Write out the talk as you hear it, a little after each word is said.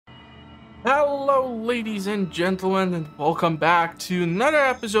Hello, ladies and gentlemen, and welcome back to another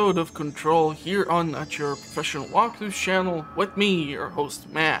episode of Control here on Not Your Professional Walkthrough channel with me, your host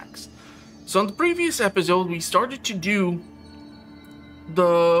Max. So in the previous episode, we started to do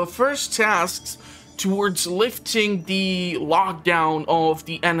the first tasks towards lifting the lockdown of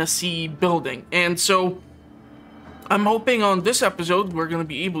the NSC building, and so I'm hoping on this episode we're going to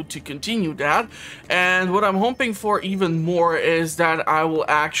be able to continue that, and what I'm hoping for even more is that I will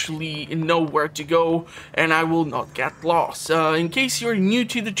actually know where to go and I will not get lost. In case you're new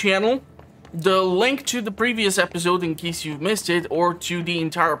to the channel, the link to the previous episode, in case you've missed it, or to the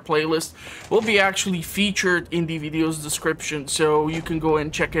entire playlist will be actually featured in the video's description, so you can go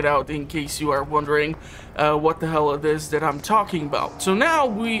and check it out in case you are wondering what the hell it is that I'm talking about. So now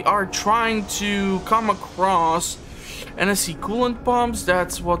we are trying to come across NSC coolant pumps.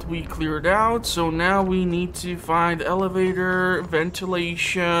 That's what we cleared out. So now we need to find elevator,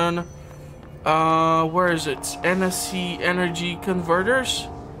 ventilation, where is it? NSC energy converters.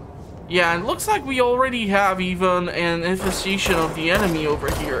 Yeah, it looks like we already have even an infestation of the enemy over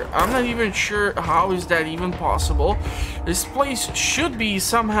here. I'm not even sure how is that even possible. This place should be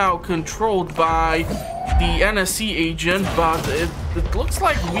somehow controlled by the NSC agent, but it looks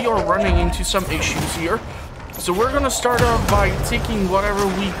like we are running into some issues here. So we're gonna start off by taking whatever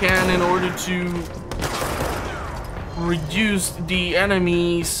we can in order to reduce the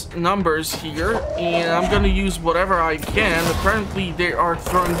enemy's numbers here, and I'm gonna use whatever I can. Apparently they are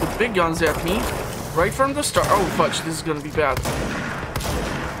throwing the big guns at me right from the start. Oh fudge, this is gonna be bad.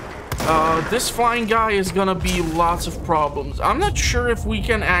 This flying guy is gonna be lots of problems. I'm not sure if we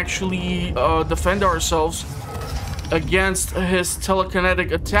can actually defend ourselves against his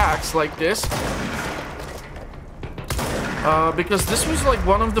telekinetic attacks like this. Because this was like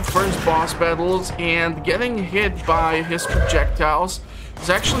one of the first boss battles, and getting hit by his projectiles is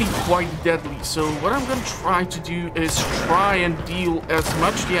actually quite deadly. So what I'm gonna try to do is try and deal as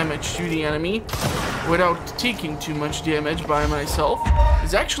much damage to the enemy without taking too much damage by myself.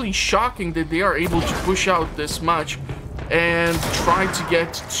 It's actually shocking that they are able to push out this much and try to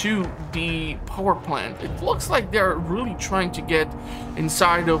get to the power plant. It looks like they're really trying to get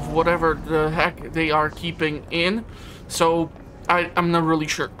inside of whatever the heck they are keeping in. So I'm not really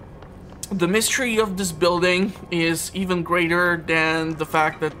sure. The mystery of this building is even greater than the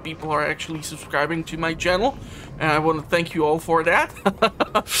fact that people are actually subscribing to my channel, and I want to thank you all for that.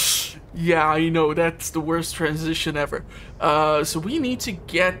 Yeah, I know, that's the worst transition ever. So we need to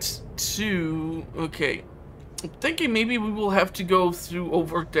get to... Okay, I'm thinking maybe we will have to go through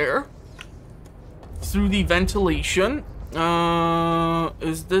over there, through the ventilation.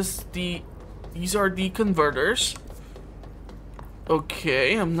 Is this the... These are the converters.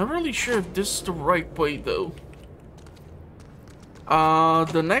 Okay, I'm not really sure if this is the right way though.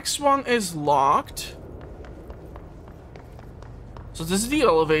 The next one is locked. So this is the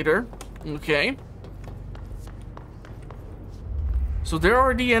elevator. Okay. So there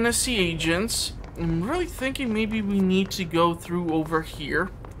are the NSC agents. I'm really thinking maybe we need to go through over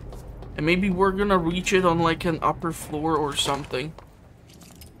here. And maybe we're gonna reach it on like an upper floor or something.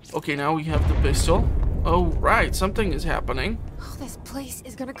 Okay, now we have the pistol. Oh, right, something is happening. Oh, this place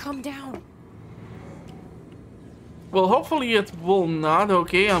is gonna come down. Well, hopefully it will not.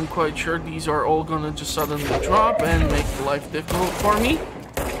 Okay, I'm quite sure these are all gonna just suddenly drop and make life difficult for me.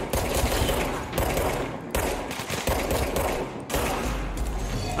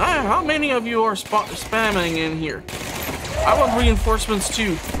 How many of you are spamming in here? I want reinforcements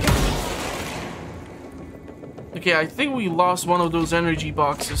too. Okay, I think we lost one of those energy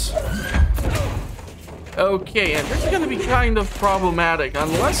boxes. Okay, and this is gonna be kind of problematic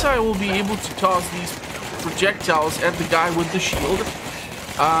unless I will be able to toss these projectiles at the guy with the shield.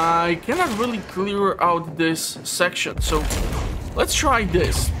 I cannot really clear out this section, so let's try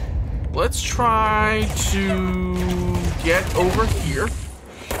this. Let's try to get over here.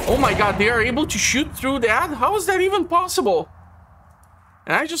 Oh my god, they are able to shoot through that? How is that even possible?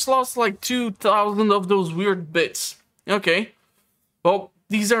 And I just lost like 2,000 of those weird bits. Okay, well,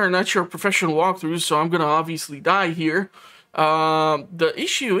 these are not your professional walkthroughs, so I'm gonna obviously die here. The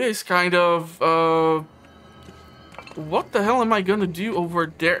issue is kind of, what the hell am I gonna do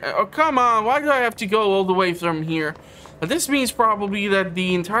over there? Oh, come on, why do I have to go all the way from here? This means probably that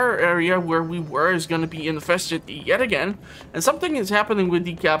the entire area where we were is gonna be infested yet again, and something is happening with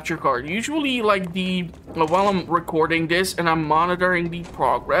the capture card. Usually, like while I'm recording this and I'm monitoring the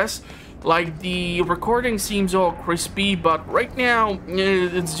progress, like the recording seems all crispy, but right now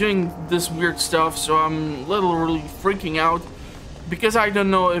it's doing this weird stuff, so I'm literally freaking out because I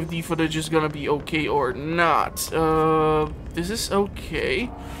don't know if the footage is gonna be okay or not. This is okay.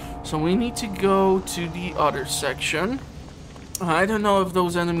 So we need to go to the other section. I don't know if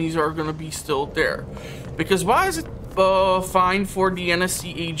those enemies are gonna be still there. Because why is it fine for the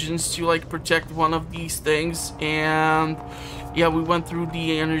NSC agents to like protect one of these things? And yeah, we went through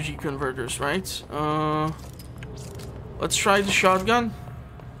the energy converters, right? Let's try the shotgun.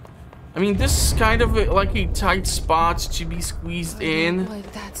 I mean, this is kind of like a tight spot to be squeezed in. I don't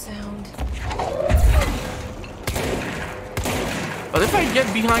like that sound. But if I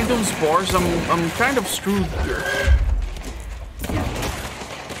get behind those bars, I'm kind of screwed here.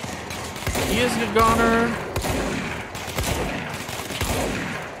 He is the gunner.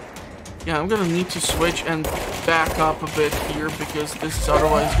 Yeah, I'm gonna need to switch and back up a bit here because this is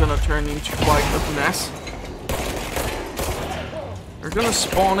otherwise gonna turn into quite a mess. We're gonna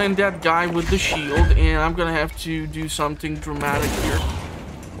spawn in that guy with the shield, and I'm gonna have to do something dramatic here.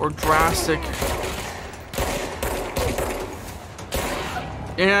 Or drastic.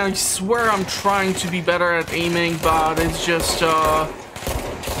 And I swear I'm trying to be better at aiming, but it's just,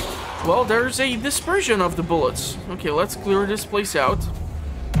 well, there's a dispersion of the bullets. Okay, let's clear this place out.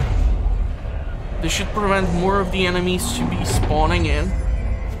 This should prevent more of the enemies to be spawning in,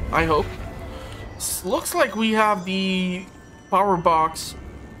 I hope. Looks like we have the power box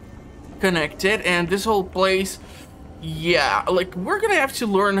connected, and this whole place, yeah, like, we're gonna have to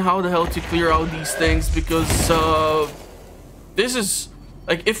learn how the hell to clear out these things, because, this is...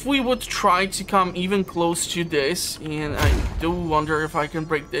 like, if we would try to come even close to this, and I do wonder if I can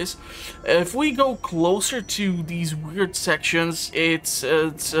break this, if we go closer to these weird sections, it's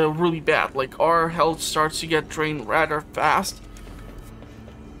really bad. Like, our health starts to get drained rather fast.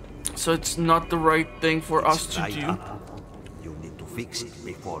 So it's not the right thing for us to do. You need to fix it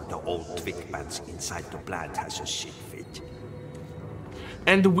before the old twig bats inside the plant has a shit fit.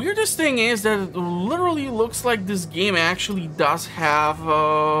 And the weirdest thing is that it literally looks like this game actually does have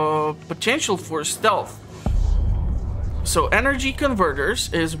potential for stealth. So energy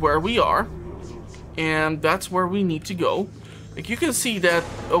converters is where we are, and that's where we need to go. Like, you can see that,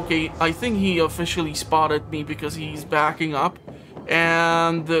 okay, I think he officially spotted me because he's backing up,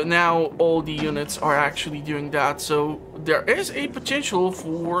 and now all the units are actually doing that. So there is a potential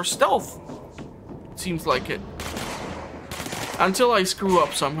for stealth. Seems like it. Until I screw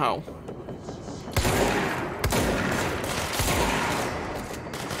up somehow.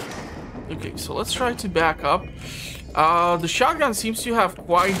 Okay, so let's try to back up. The shotgun seems to have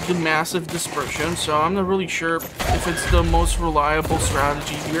quite the massive dispersion, so I'm not really sure if it's the most reliable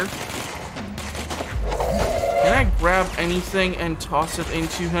strategy here. Can I grab anything and toss it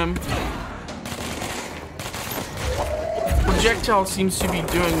into him? Projectile seems to be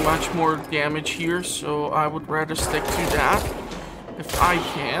doing much more damage here, so I would rather stick to that. If I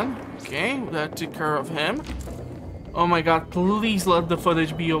can. Okay, that took care of him. Oh my god, please let the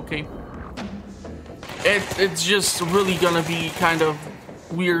footage be okay. It's just really gonna be kind of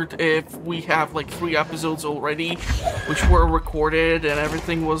weird if we have like 3 episodes already, which were recorded and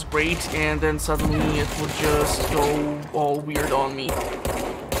everything was great, and then suddenly it would just go all weird on me.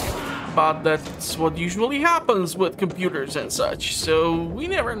 But that's what usually happens with computers and such, so we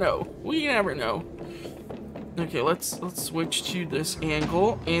never know. We never know. Okay, let's switch to this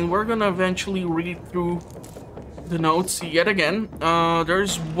angle, and we're gonna eventually read through the notes yet again.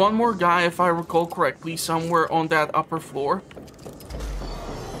 There's one more guy, if I recall correctly, somewhere on that upper floor.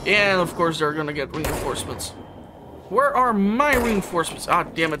 And of course they're gonna get reinforcements. Where are my reinforcements? Ah,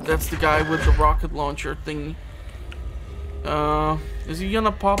 damn it, that's the guy with the rocket launcher thingy. Is he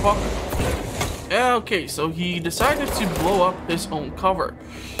gonna pop up? Okay, so he decided to blow up his own cover.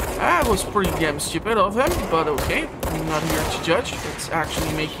 That was pretty damn stupid of him, but okay, I'm not here to judge. It's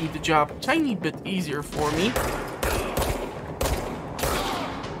actually making the job a tiny bit easier for me.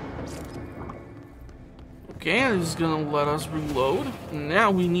 Okay, this is gonna let us reload.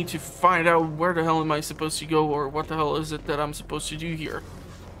 Now we need to find out where the hell am I supposed to go, or what the hell is it that I'm supposed to do here.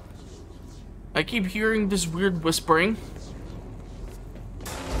 I keep hearing this weird whispering.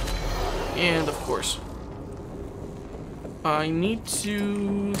 And of course, I need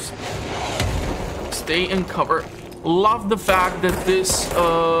to stay in cover. Love the fact that this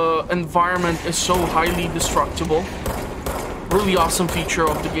environment is so highly destructible. Really awesome feature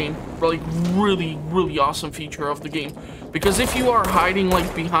of the game. Like, really awesome feature of the game. Because if you are hiding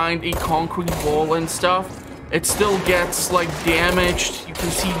like behind a concrete wall and stuff, it still gets like damaged. You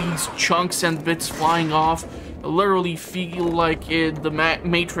can see these chunks and bits flying off. I literally feel like the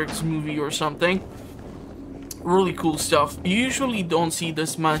Matrix movie or something. Really cool stuff. You usually don't see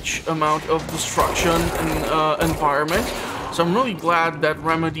this much amount of destruction in environment. So I'm really glad that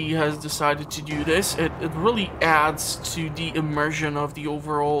Remedy has decided to do this. It really adds to the immersion of the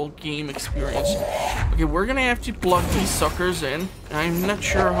overall game experience. Okay, we're gonna have to plug these suckers in. I'm not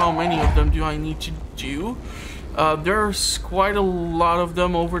sure how many of them do I need to do. There's quite a lot of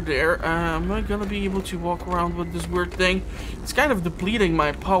them over there. I'm not gonna be able to walk around with this weird thing. It's kind of depleting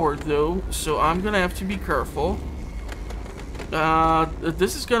my power though, so I'm gonna have to be careful.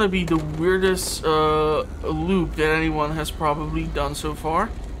 This is gonna be the weirdest loop that anyone has probably done so far.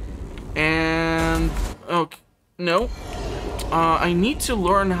 And okay, no. I need to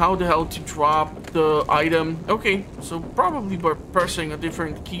learn how the hell to drop the item. Okay, so probably by pressing a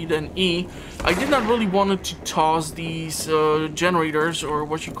different key than E. I did not really want to toss these generators, or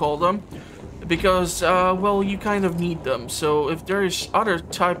what you call them, because, well, you kind of need them. So if there is other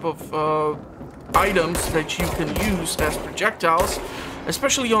type of items that you can use as projectiles,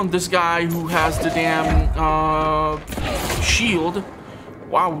 especially on this guy who has the damn shield.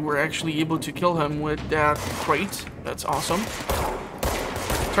 Wow, we were actually able to kill him with that crate. That's awesome.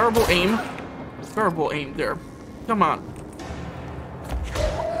 Terrible aim. Terrible aim there. Come on.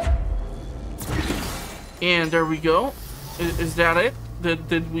 And there we go. Is that it?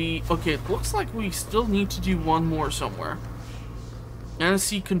 Did we... Okay, it looks like we still need to do one more somewhere.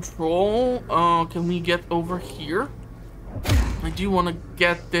 NSC control. Can we get over here? I do want to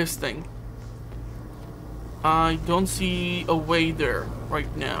get this thing. I don't see a way there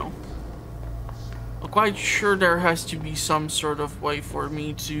right now. I'm quite sure there has to be some sort of way for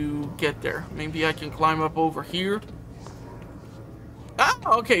me to get there. Maybe I can climb up over here. Ah,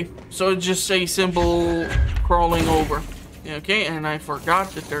 okay. So it's just a simple crawling over. Okay, and I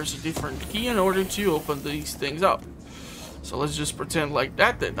forgot that there's a different key in order to open these things up. So let's just pretend like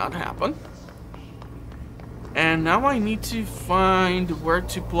that did not happen. And now I need to find where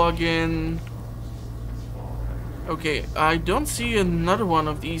to plug in. Okay, I don't see another one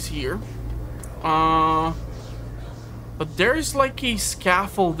of these here. But there is like a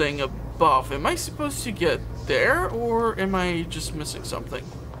scaffolding above. Am I supposed to get there, or am I just missing something?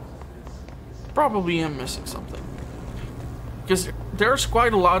 Probably am missing something. Because there's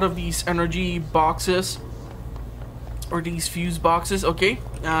quite a lot of these energy boxes. Or these fuse boxes. Okay,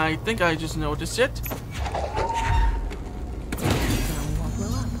 I think I just noticed it.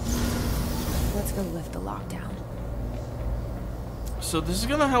 Let's go lift the lockdown. So this is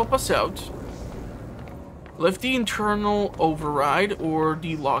gonna help us out. Lift the internal override or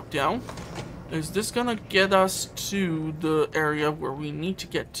the lockdown. Is this gonna get us to the area where we need to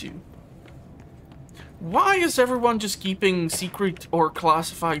get to? Why is everyone just keeping secret or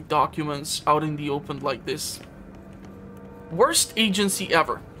classified documents out in the open like this? Worst agency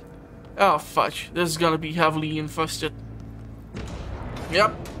ever. Oh, fudge. This is gonna be heavily infested.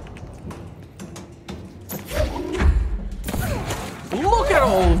 Yep. Look at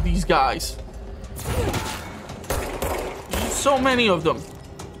all of these guys. So many of them.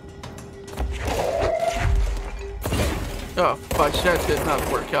 Oh, fudge. That did not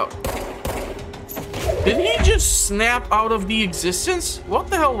work out. Did he just snap out of the existence? What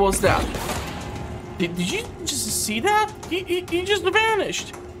the hell was that? Did you just see that? He just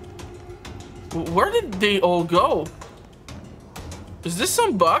vanished. Where did they all go? Is this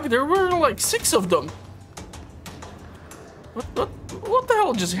some bug? There were like 6 of them. What the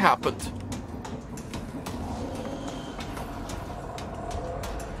hell just happened?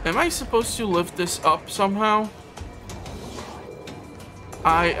 Am I supposed to lift this up somehow?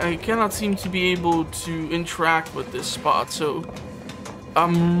 I cannot seem to be able to interact with this spot, so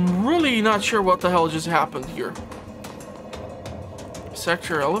I'm really not sure what the hell just happened here.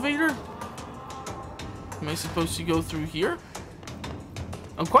 Sector elevator? Am I supposed to go through here?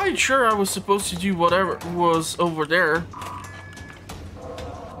 I'm quite sure I was supposed to do whatever was over there.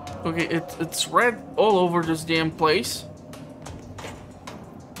 Okay, it's red all over this damn place.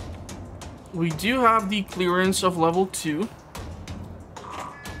 We do have the clearance of level 2.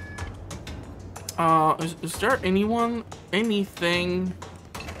 Is there anything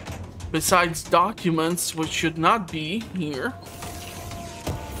besides documents which should not be here?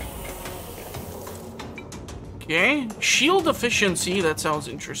 Okay, shield efficiency, that sounds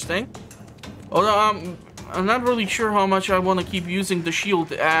interesting. Although I'm not really sure how much I want to keep using the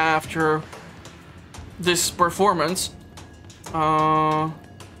shield after this performance.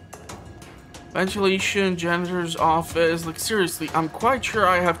 Ventilation, janitor's office, like seriously, I'm quite sure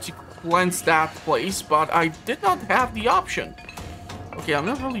I have to cleanse that place, but I did not have the option. Okay, I'm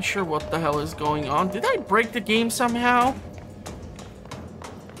not really sure what the hell is going on. Did I break the game somehow?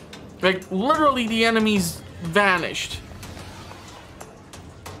 Like, literally the enemies vanished.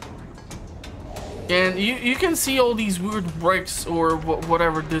 And you can see all these weird bricks or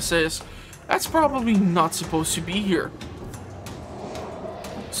whatever this is. That's probably not supposed to be here.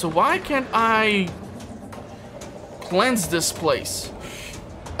 So why can't I cleanse this place?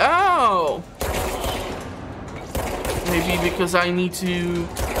 Oh! Maybe because I need to...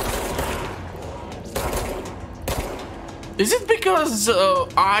 Is it because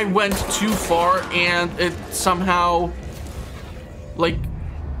I went too far and it somehow, like,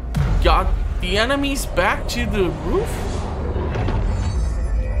 got the enemies back to the roof?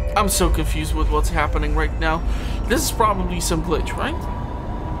 I'm so confused with what's happening right now. This is probably some glitch, right?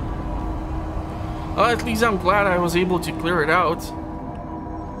 Well, at least I'm glad I was able to clear it out.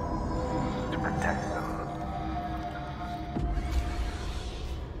 To protect them.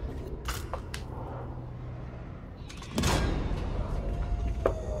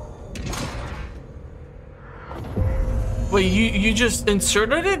 Wait, you just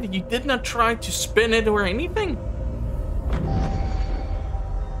inserted it? You did not try to spin it or anything?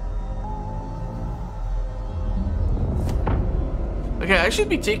 Okay, I should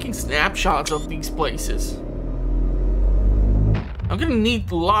be taking snapshots of these places. I'm gonna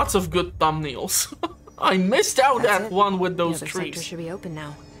need lots of good thumbnails. I missed out that one with those the other trees. sector should be open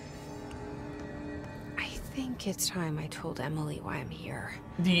now. I think it's time I told Emily why I'm here.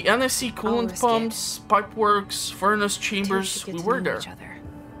 The NSC coolant pumps, pipeworks, furnace chambers, we were there.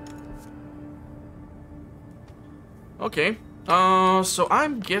 Okay, so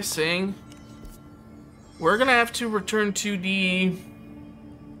I'm guessing we're gonna have to return to the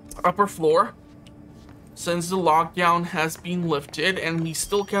upper floor since the lockdown has been lifted and we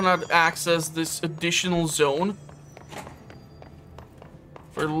still cannot access this additional zone.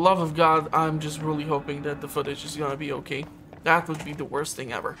 For the love of God, I'm just really hoping that the footage is gonna be okay. That would be the worst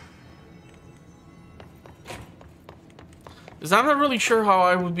thing ever. Because I'm not really sure how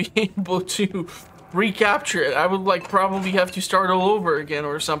I would be able to recapture it. I would like probably have to start all over again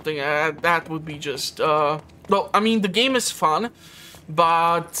or something. That would be just well, I mean the game is fun,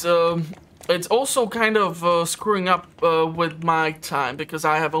 but it's also kind of screwing up with my time because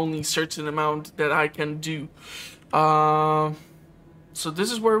I have only a certain amount that I can do. So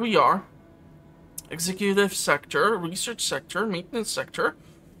this is where we are. Executive sector, research sector, maintenance sector.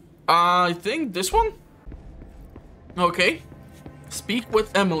 I think this one? Okay. Speak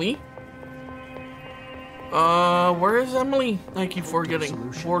with Emily. Where is Emily? I keep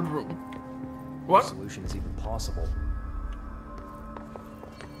forgetting. Boardroom. What? Solution is even possible.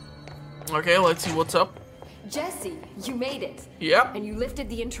 Okay, let's see what's up. Jesse, you made it. Yep. And you lifted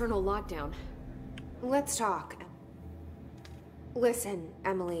the internal lockdown. Let's talk. Listen,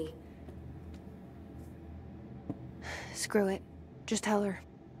 Emily. Screw it. Just tell her.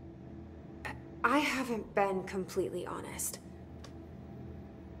 I haven't been completely honest.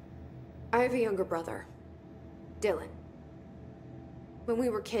 I have a younger brother, Dylan. When we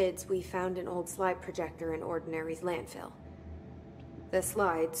were kids, we found an old slide projector in Ordinary's landfill. The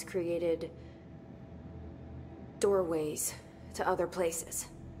slides created doorways to other places.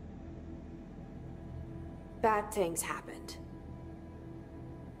 Bad things happened.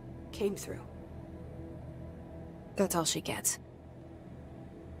 Came through. That's all she gets.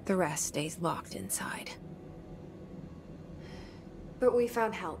 The rest stays locked inside. But we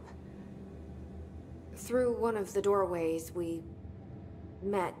found help. Through one of the doorways, we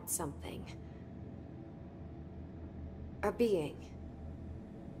met something. A being.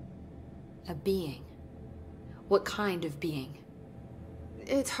 A being? What kind of being?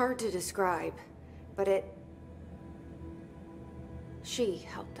 It's hard to describe, but she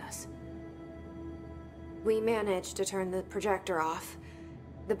helped us. We managed to turn the projector off.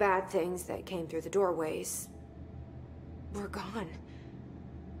 The bad things that came through the doorways were gone.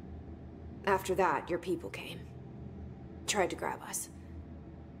 After that, your people came. Tried to grab us.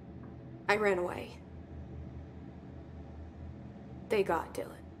 I ran away. They got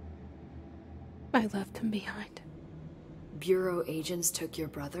Dylan. I left him behind. Bureau agents took your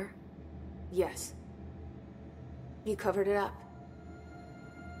brother? Yes. You covered it up.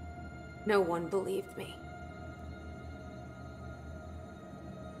 No one believed me.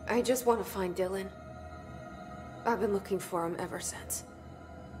 I just want to find Dylan. I've been looking for him ever since.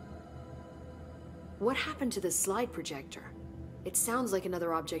 What happened to the slide projector? It sounds like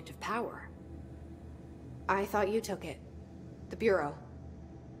another object of power. I thought you took it. The Bureau.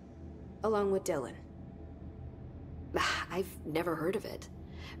 Along with Dylan. I've never heard of it.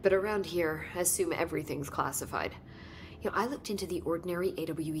 But around here, I assume everything's classified. You know, I looked into the Ordinary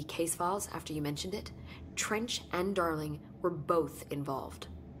AWE case files after you mentioned it. Trench and Darling were both involved.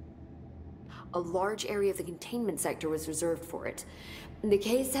 A large area of the containment sector was reserved for it. The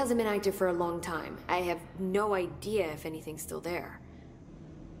case hasn't been active for a long time. I have no idea if anything's still there.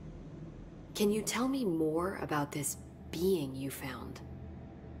 Can you tell me more about this being you found?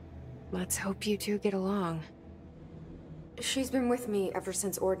 Let's hope you two get along. She's been with me ever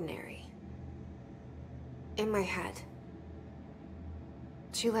since Ordinary. In my head.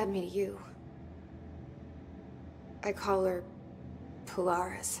 She led me to you. I call her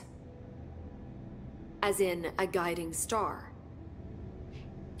Polaris. As in a guiding star.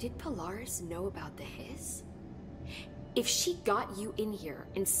 Did Polaris know about the hiss? If she got you in here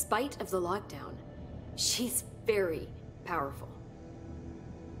in spite of the lockdown, she's very powerful.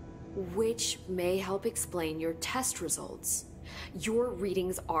 Which may help explain your test results. Your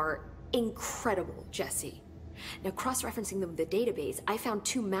readings are incredible, Jesse. Now, cross-referencing them with the database, I found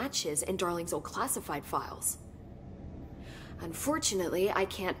 2 matches in Darling's old classified files. Unfortunately, I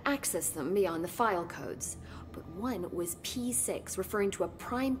can't access them beyond the file codes, but one was P6, referring to a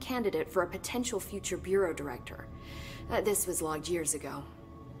prime candidate for a potential future bureau director. This was logged years ago.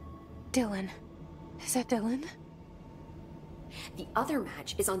 Dylan. Is that Dylan? The other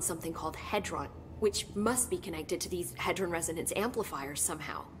match is on something called Hedron, which must be connected to these Hedron resonance amplifiers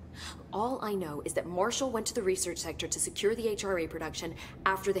somehow. All I know is that Marshall went to the research sector to secure the HRA production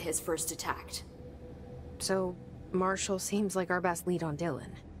after the hiss first attacked. So, Marshall seems like our best lead on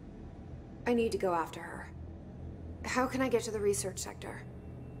Dylan. I need to go after her. How can I get to the research sector?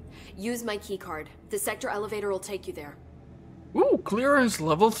 Use my keycard. The sector elevator will take you there. Ooh, clearance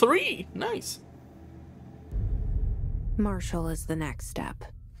level 3. Nice. Marshall is the next step.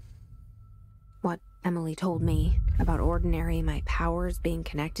 What Emily told me about Ordinary, my powers being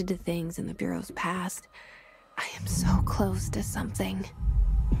connected to things in the Bureau's past. I am so close to something.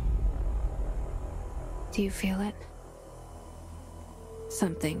 Do you feel it?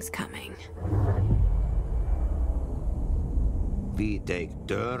 Something's coming. We take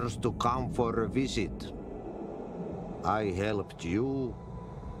turns to come for a visit. I helped you.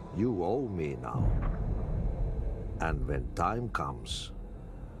 You owe me now. And when time comes,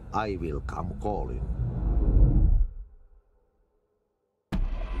 I will come calling.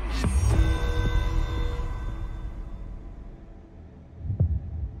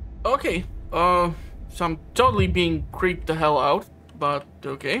 Okay, so I'm totally being creeped the hell out, but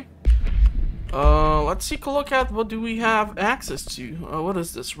okay. Let's take a look at what do we have access to. What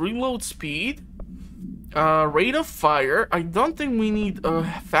is this? Reload speed. Rate of fire. I don't think we need a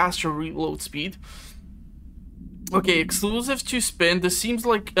faster reload speed. Okay, exclusive to spin. This seems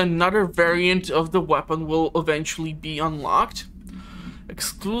like another variant of the weapon will eventually be unlocked.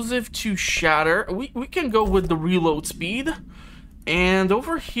 Exclusive to shatter. We can go with the reload speed. And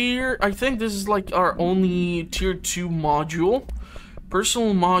over here, I think this is like our only tier 2 module.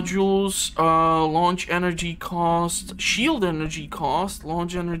 Personal modules, launch energy cost, shield energy cost,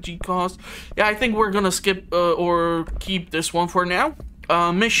 launch energy cost. Yeah, I think we're gonna skip or keep this one for now.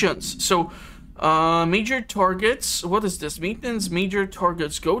 Missions. So, major targets. What is this? Maintenance major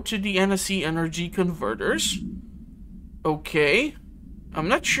targets. Go to the NSC energy converters. Okay. I'm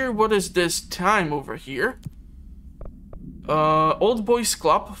not sure what is this time over here. Old Boys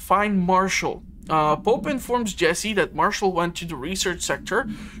Club. Find Marshall. Pope informs Jesse that Marshall went to the research sector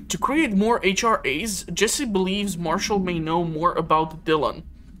to create more HRAs. Jesse believes Marshall may know more about Dylan.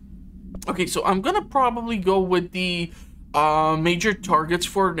 Okay, so I'm gonna probably go with the major targets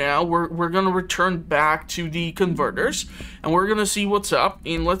for now. We're gonna return back to the converters and we're gonna see what's up,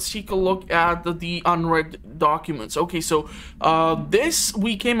 and let's take a look at the unread documents. Okay, so this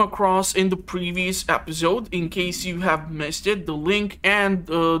we came across in the previous episode. In case you have missed it, the link and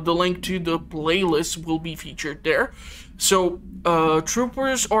the link to the playlist will be featured there. So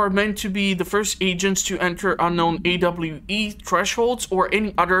troopers are meant to be the first agents to enter unknown AWE thresholds or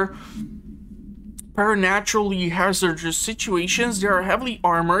any other naturally hazardous situations. They are heavily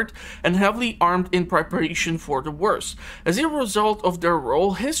armored and heavily armed in preparation for the worst. As a result of their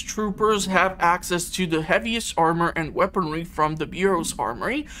role, his troopers have access to the heaviest armor and weaponry from the Bureau's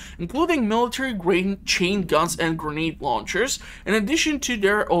armory, including military-grade chain guns and grenade launchers, in addition to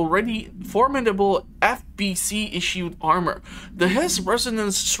their already formidable FBC-issued armor. The hiss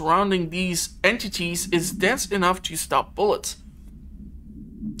resonance surrounding these entities is dense enough to stop bullets.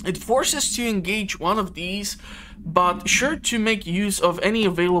 It forces to engage one of these, but sure to make use of any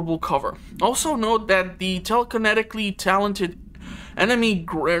available cover. Also note that the telekinetically talented enemy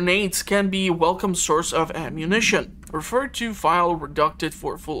grenades can be a welcome source of ammunition. Refer to file redacted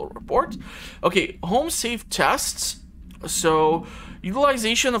for full report. Okay, home safe tests. So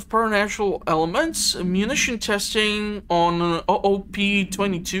Utilization of supernatural elements, munition testing on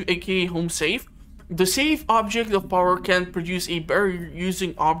OOP-22, aka home safe. The safe object of power can produce a barrier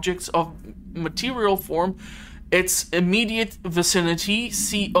using objects of material form. Its immediate vicinity,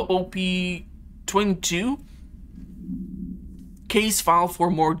 see OOP-22 case file for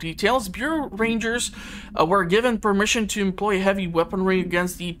more details. Bureau Rangers were given permission to employ heavy weaponry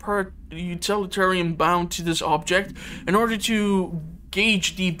against the utilitarian bound to this object in order to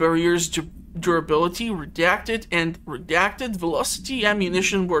gauge the barrier's durability. Redacted and redacted velocity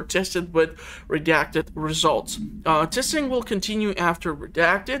ammunition were tested with redacted results. Testing will continue after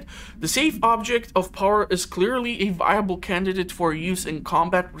redacted. The safe object of power is clearly a viable candidate for use in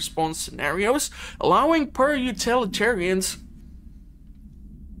combat response scenarios, allowing per-utilitarians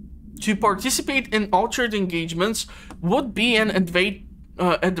to participate in altered engagements would be an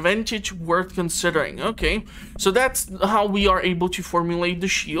advantage worth considering. Okay, so that's how we are able to formulate the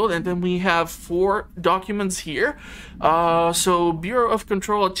shield, and then we have 4 documents here. So Bureau of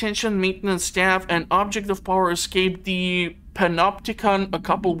Control, attention, maintenance staff, and object of power escaped the Panopticon a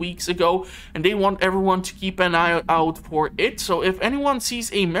couple weeks ago, and they want everyone to keep an eye out for it. So if anyone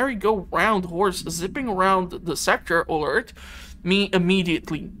sees a merry-go-round horse zipping around the sector, alert me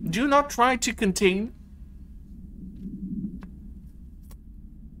immediately. Do not try to contain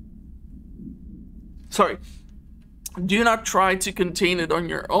do not try to contain it on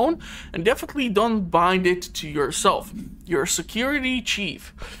your own, and definitely don't bind it to yourself. Your security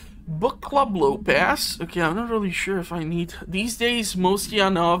chief. Book Club Low Pass. Okay, I'm not really sure if I need... These days, most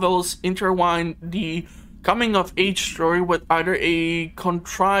novels intertwine the coming-of-age story with either a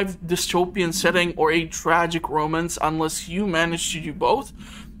contrived dystopian setting or a tragic romance, unless you manage to do both.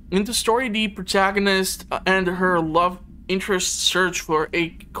 In the story, the protagonist and her love interest search for a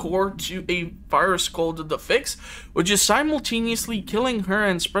core to a virus called the Fix, which is simultaneously killing her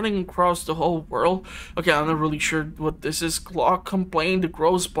and spreading across the whole world. Okay, I'm not really sure what this is. Clock complained the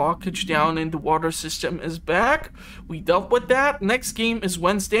gross blockage down in the water system is back. We dealt with that. Next game is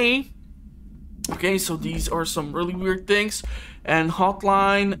Wednesday. Okay, so these are some really weird things. And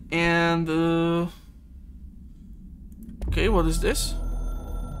hotline and... Okay, what is this?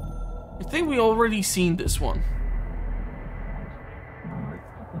 I think we already seen this one.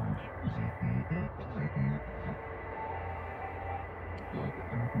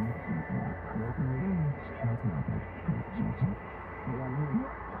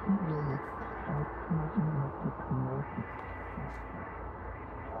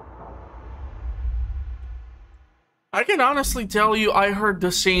 I can honestly tell you I heard the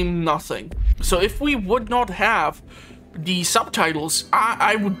same nothing. So if we would not have the subtitles,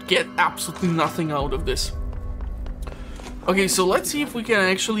 I would get absolutely nothing out of this. Okay, so let's see if we can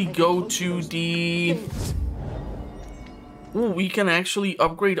actually go to the... Ooh, we can actually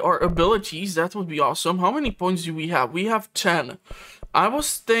upgrade our abilities. That would be awesome. How many points do we have? We have 10. I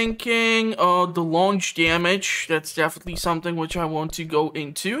was thinking the launch damage. That's definitely something which I want to go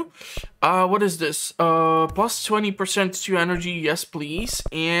into. What is this? Plus 20% to energy. Yes, please.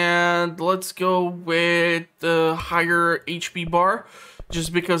 And let's go with the higher HP bar,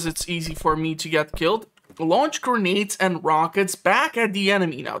 just because it's easy for me to get killed. Launch grenades and rockets back at the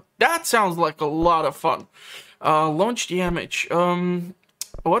enemy. Now, that sounds like a lot of fun. Launch damage.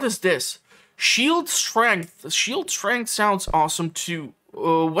 What is this? Shield strength. Shield strength sounds awesome too.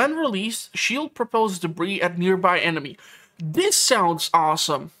 When released, shield propels debris at nearby enemy. This sounds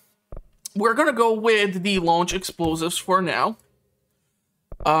awesome. We're gonna go with the launch explosives for now.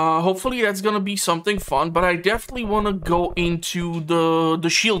 Hopefully that's gonna be something fun, but I definitely want to go into the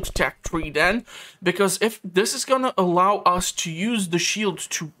shield tech tree then, because if this is gonna allow us to use the shield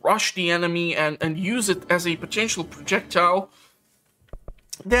to rush the enemy and use it as a potential projectile,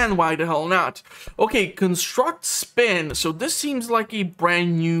 then why the hell not? Okay, construct spin. So this seems like a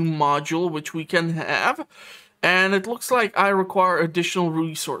brand new module which we can have. And it looks like I require additional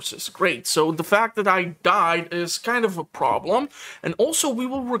resources. Great. So the fact that I died is kind of a problem. And also we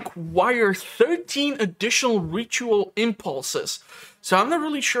will require 13 additional ritual impulses. So I'm not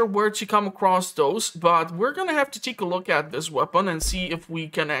really sure where to come across those, but we're going to have to take a look at this weapon and see if we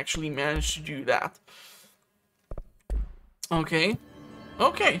can actually manage to do that. Okay.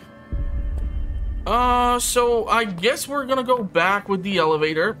 Okay. So I guess we're gonna go back with the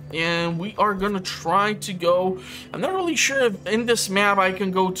elevator, and we are gonna try to go... I'm not really sure if in this map I can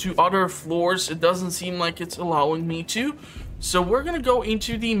go to other floors. It doesn't seem like it's allowing me to. So we're gonna go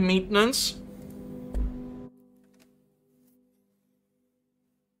into the maintenance.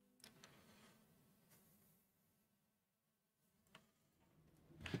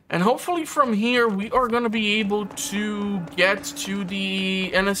 And hopefully from here, we are going to be able to get to the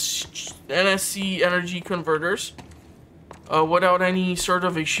NSC energy converters without any sort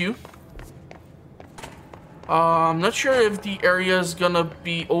of issue. I'm not sure if the area is going to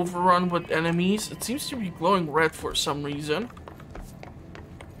be overrun with enemies. It seems to be glowing red for some reason.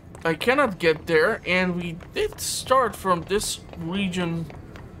 I cannot get there, and we did start from this region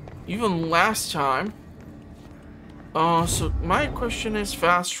even last time. So my question is,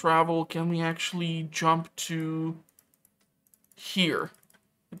 fast travel, can we actually jump to here?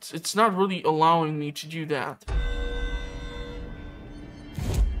 It's not really allowing me to do that.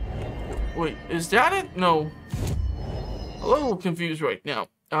 Wait, is that it? No. A little confused right now.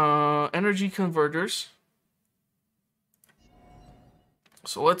 Energy converters.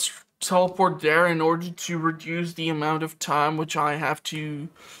 So let's teleport there in order to reduce the amount of time which I have to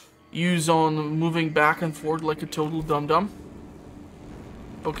use on moving back and forth like a total dum-dum.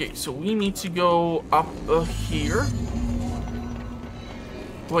 Okay, so we need to go up here.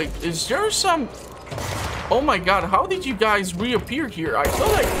 Wait, is there some... Oh my god, how did you guys reappear here? I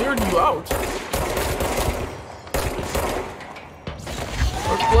thought I cleared you out.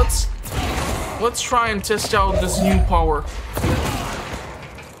 Let's try and test out this new power.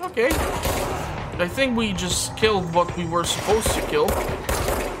 Okay. I think we just killed what we were supposed to kill.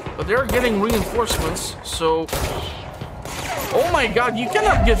 But they're getting reinforcements, so... Oh my god, you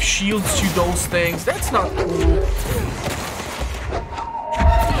cannot give shields to those things. That's not cool.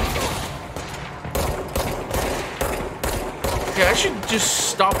 Okay, I should just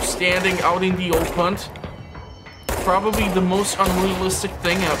stop standing out in the open. Probably the most unrealistic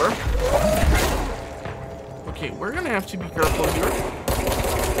thing ever. Okay, we're gonna have to be careful here.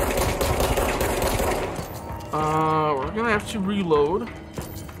 We're gonna have to reload.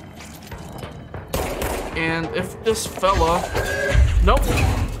 And if this fella... Nope.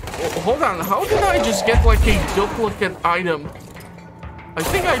 Hold on, how did I just get like a duplicate item? I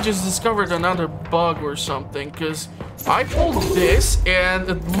think I just discovered another bug or something, because I pulled this and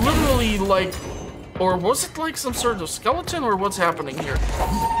it literally like... Or was it like some sort of skeleton, or what's happening here?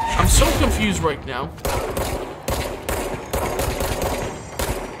 I'm so confused right now.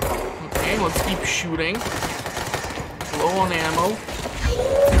 Okay, let's keep shooting. Low on ammo.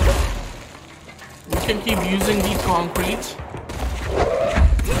 We can keep using the concrete.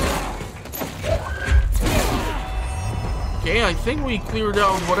 Okay, I think we cleared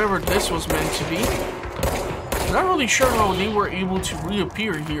out whatever this was meant to be. Not really sure how they were able to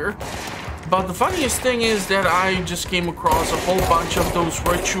reappear here. But the funniest thing is that I just came across a whole bunch of those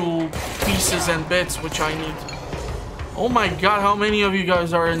ritual pieces and bits which I need. Oh my god, how many of you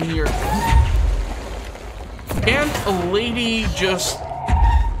guys are in here? Can't a lady just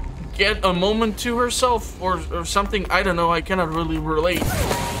get a moment to herself or something? I don't know, I cannot really relate.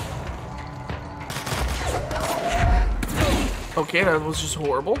 Okay, that was just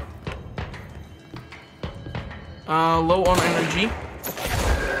horrible. Low on energy.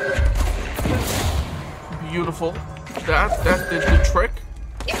 Beautiful. That did the trick.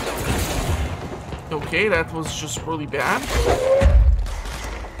 Okay, that was just really bad.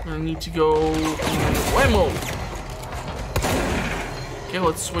 I need to go in whammo. Okay,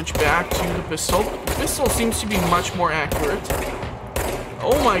 let's switch back to the pistol. The pistol seems to be much more accurate.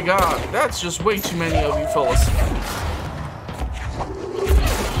 Oh my god, that's just way too many of you fellas.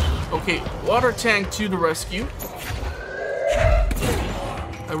 Okay, water tank to the rescue.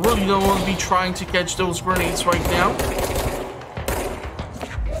 I really don't want to be trying to catch those grenades right now.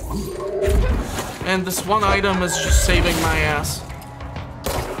 And this one item is just saving my ass.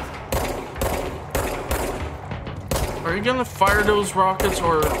 Are you gonna fire those rockets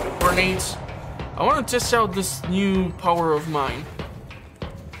or grenades? I want to test out this new power of mine.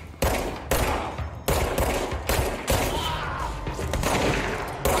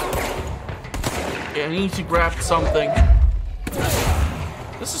 Okay, I need to grab something.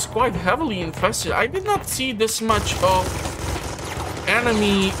 This is quite heavily infested. I did not see this much of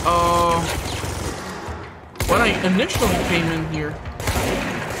enemy when I initially came in here.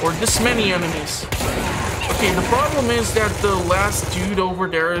 Or this many enemies. Okay, the problem is that the last dude over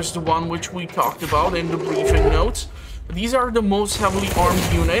there is the one which we talked about in the briefing notes. These are the most heavily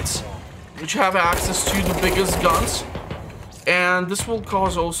armed units, which have access to the biggest guns. And this will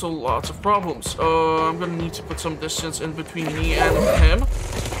cause also lots of problems. I'm gonna need to put some distance in between me and him.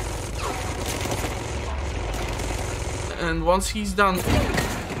 And once he's done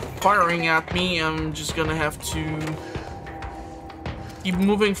firing at me, I'm just gonna have to keep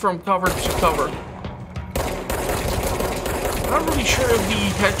moving from cover to cover. I'm not really sure if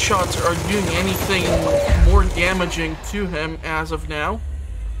the headshots are doing anything more damaging to him as of now.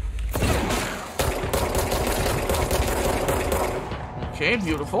 Okay,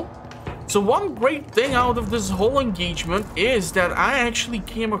 beautiful. So one great thing out of this whole engagement is that I actually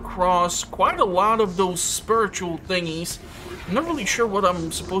came across quite a lot of those spiritual thingies. I'm not really sure what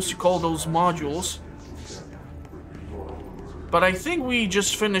I'm supposed to call those modules. But I think we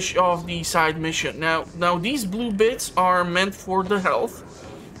just finished off the side mission. Now these blue bits are meant for the health.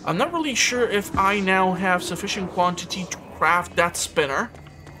 I'm not really sure if I now have sufficient quantity to craft that spinner.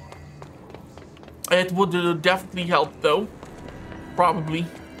 It would definitely help though. Probably.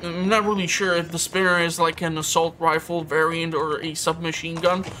 I'm not really sure if the spinner is like an assault rifle variant or a submachine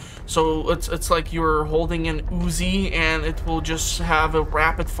gun. So it's like you're holding an Uzi and it will just have a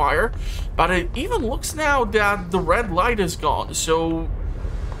rapid fire. But it even looks now that the red light is gone. So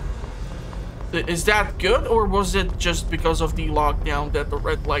is that good, or was it just because of the lockdown that the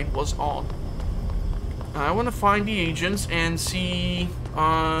red light was on? I want to find the agents and see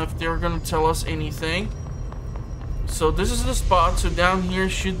if they're gonna tell us anything. So this is the spot. So down here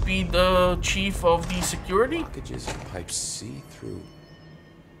should be the chief of the security. Packages and pipes see through.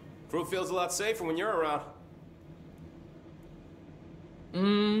 Crew feels a lot safer when you're around.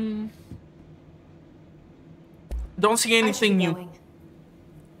 Don't see anything new.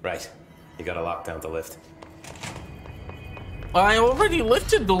 Right. You got a lockdown to lift. I already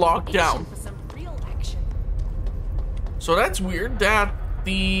lifted the lockdown. So that's weird that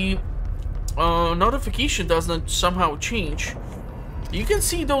the notification doesn't somehow change. You can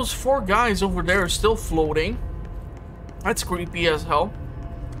see those 4 guys over there still floating. That's creepy as hell.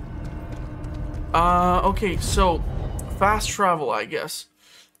 Okay, so fast travel, I guess.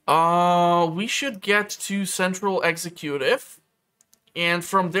 We should get to Central Executive, and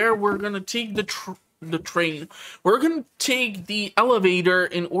from there we're gonna take the train. We're gonna take the elevator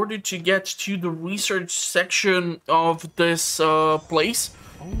in order to get to the research section of this place.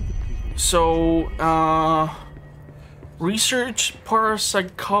 So, research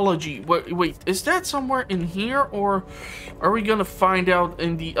parapsychology. Wait, is that somewhere in here, or are we gonna find out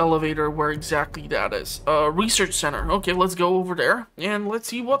in the elevator where exactly that is? Research center. Okay, let's go over there and let's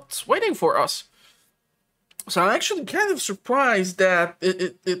see what's waiting for us. So I'm actually kind of surprised that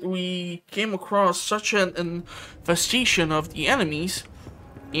we came across such an infestation of the enemies.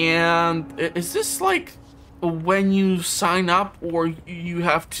 And is this like when you sign up, or you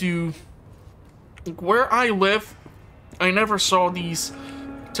have to... Where I live, I never saw these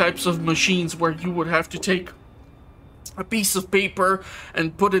types of machines where you would have to take a piece of paper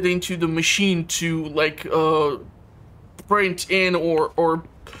and put it into the machine to like print in or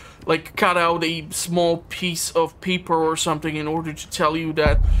like cut out a small piece of paper or something in order to tell you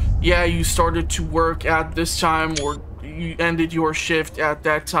that, yeah, you started to work at this time or you ended your shift at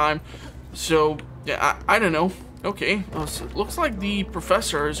that time. So yeah, I don't know. Okay, so it looks like the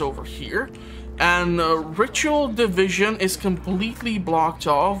professor is over here. And ritual division is completely blocked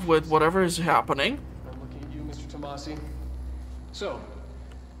off with whatever is happening. I'm looking at you, Mr. Tomasi. So,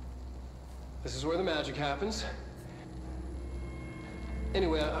 this is where the magic happens.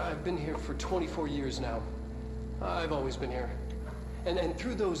 Anyway, I've been here for 24 years now. I've always been here. And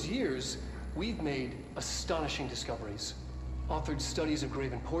through those years, we've made astonishing discoveries, authored studies of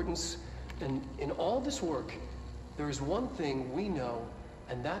grave importance, and in all this work, there is one thing we know,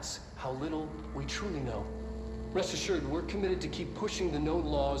 and that's how little we truly know. Rest assured, we're committed to keep pushing the known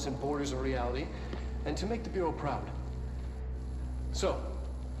laws and borders of reality, and to make the Bureau proud. So,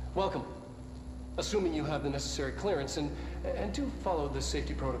 welcome. Assuming you have the necessary clearance, and do follow the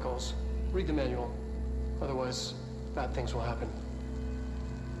safety protocols. Read the manual. Otherwise, bad things will happen.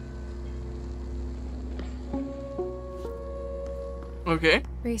 Okay.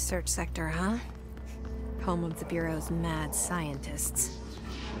 Research sector, huh? Home of the Bureau's mad scientists.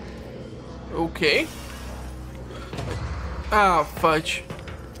 Okay. Ah, fudge.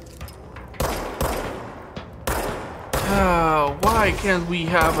 Why can't we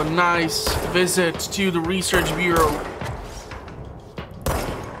have a nice visit to the Research Bureau?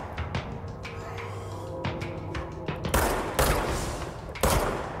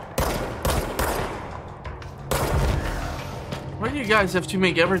 Why do you guys have to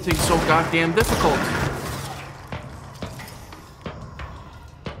make everything so goddamn difficult?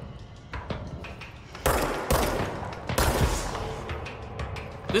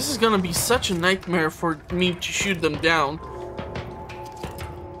 This is gonna be such a nightmare for me to shoot them down.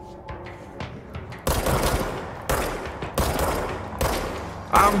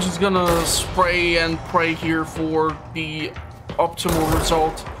 I'm just gonna spray and pray here for the optimal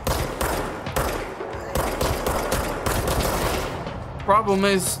result. Problem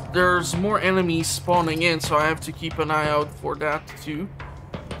is, there's more enemies spawning in, so I have to keep an eye out for that too.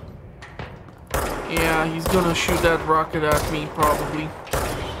 Yeah, he's gonna shoot that rocket at me, probably.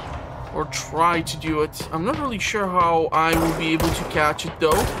 Or try to do it. I'm not really sure how I will be able to catch it,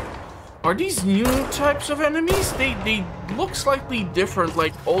 though. Are these new types of enemies? They look slightly different,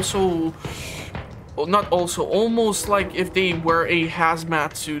 like also... Well, not also, almost like if they wear a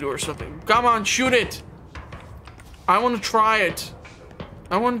hazmat suit or something. Come on, shoot it! I want to try it.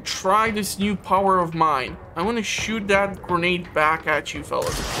 I want to try this new power of mine. I want to shoot that grenade back at you,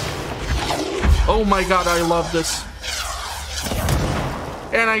 fellas. Oh my god, I love this.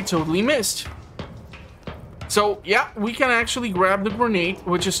 And I totally missed. So, yeah, we can actually grab the grenade,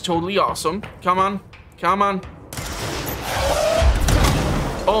 which is totally awesome. Come on. Come on.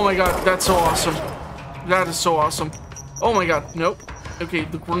 Oh my god, that's so awesome. That is so awesome. Oh my god, nope. Okay,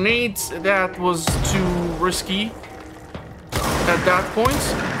 the grenades, that was too risky at that point.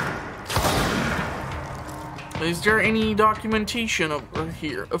 Is there any documentation over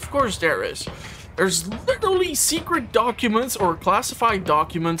here? Of course there is. There's literally secret documents or classified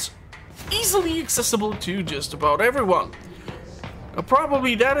documents easily accessible to just about everyone.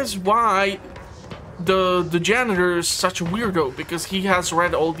 Probably that is why the janitor is such a weirdo, because he has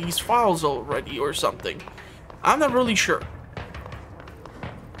read all these files already or something. I'm not really sure.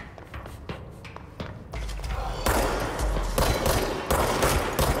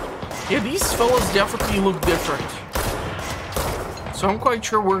 Yeah, these fellas definitely look different. So I'm quite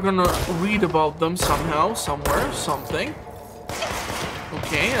sure we're gonna read about them somehow, somewhere, something.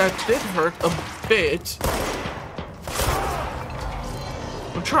 Okay, that did hurt a bit.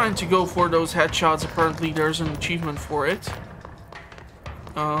 I'm trying to go for those headshots. Apparently there's an achievement for it.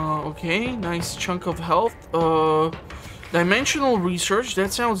 Okay, nice chunk of health. Dimensional research,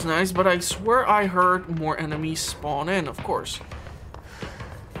 that sounds nice, but I swear I heard more enemies spawn in, of course.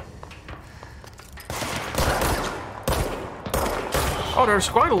 Oh, there's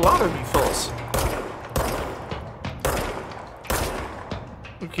quite a lot of you fellas.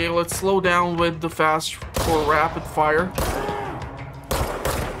 Okay, let's slow down with the fast or rapid fire.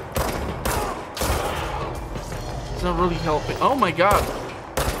 It's not really helping. Oh my god.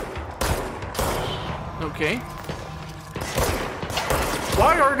 Okay.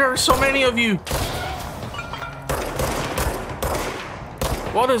 Why are there so many of you?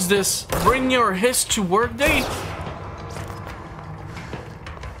 What is this? Bring your hiss to work day?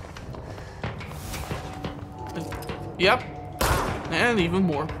 Yep. And even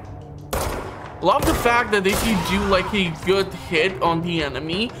more. Love the fact that if you do like a good hit on the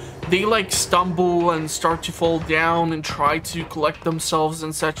enemy, they like stumble and start to fall down and try to collect themselves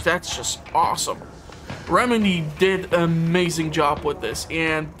and such. That's just awesome. Remedy did an amazing job with this,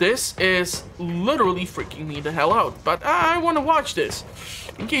 and this is literally freaking me the hell out. But I want to watch this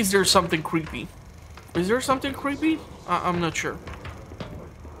in case there's something creepy. Is there something creepy? I'm not sure.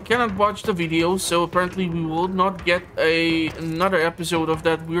 I cannot watch the video, so apparently we will not get another episode of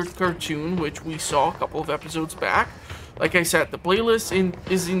that weird cartoon which we saw a couple of episodes back. Like I said, the playlist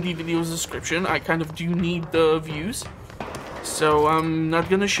is in the video's description. I kind of do need the views, so I'm not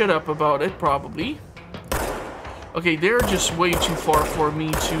gonna shut up about it, probably. Okay, they're just way too far for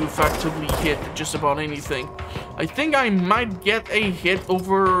me to effectively hit just about anything. I think I might get a hit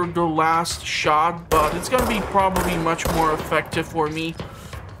over the last shot, but it's gonna be probably much more effective for me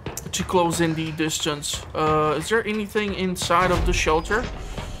to close in the distance. Is there anything inside of the shelter?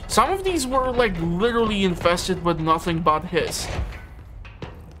 Some of these were like literally infested with nothing but his.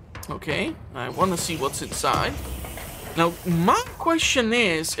 Okay, I want to see what's inside. Now, my question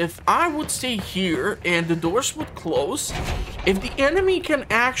is, if I would stay here and the doors would close, if the enemy can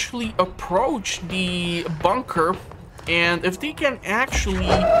actually approach the bunker, and if they can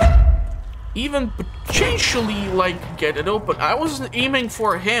actually even potentially like get it open. I wasn't aiming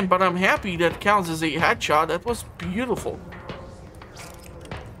for him, but I'm happy that counts as a headshot. That was beautiful.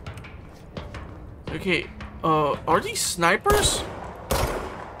 Okay, are these snipers?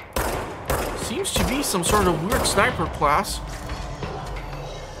 Seems to be some sort of weird sniper class.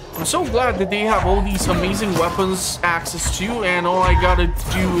 I'm so glad that they have all these amazing weapons access to, and all I gotta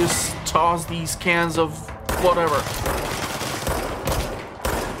do is toss these cans of whatever.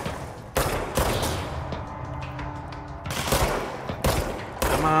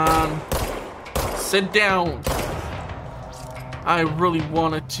 Come on. Sit down. I really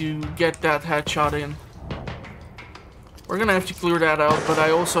wanted to get that headshot in. We're gonna have to clear that out, but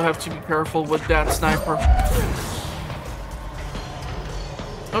I also have to be careful with that sniper.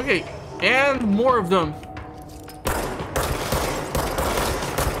 Okay, and more of them.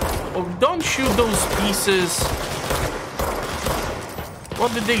 Oh, don't shoot those pieces.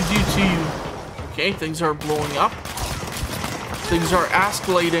 What did they do to you? Okay, things are blowing up. Things are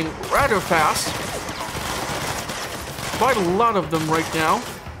escalating rather fast. quite a lot of them right now.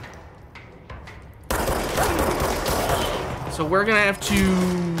 So we're gonna have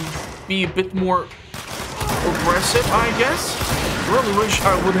to be a bit more aggressive, I guess. Really wish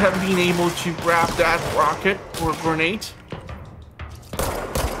I would have been able to grab that rocket or grenade.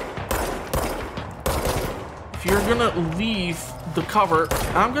 If you're gonna leave the cover,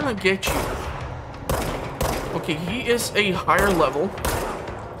 I'm gonna get you. Okay, he is a higher level.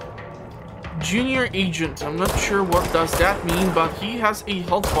 Junior agent. I'm not sure what does that mean, but he has a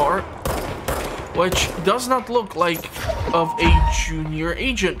health bar, which does not look like of a junior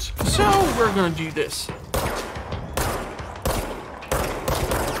agent. So we're gonna do this.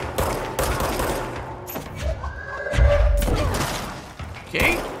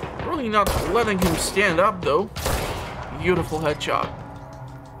 Okay, really not letting him stand up though. Beautiful headshot.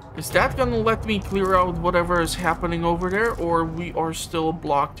 Is that gonna let me clear out whatever is happening over there, or we are still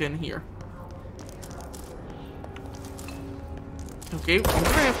blocked in here? Okay, I'm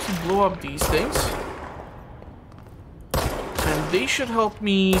gonna have to blow up these things. And they should help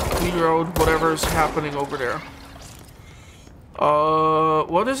me clear out whatever is happening over there.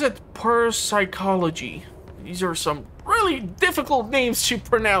 What is it? Parapsychology. These are some really difficult names to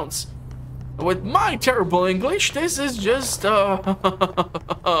pronounce. With my terrible English, this is just,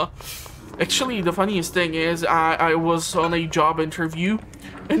 Actually, the funniest thing is, I was on a job interview,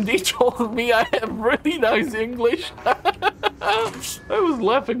 and they told me I have really nice English. I was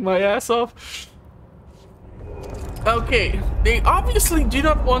laughing my ass off. Okay, they obviously do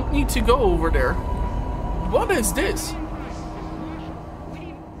not want me to go over there. What is this?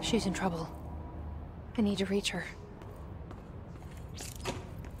 She's in trouble. I need to reach her.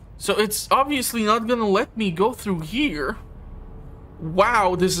 So it's obviously not gonna let me go through here.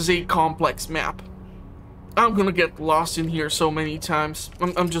 Wow, this is a complex map. I'm gonna get lost in here so many times.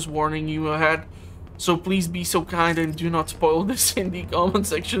 I'm just warning you ahead. So please be so kind and do not spoil this in the comment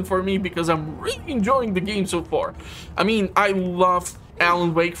section for me, because I'm really enjoying the game so far. I mean, I love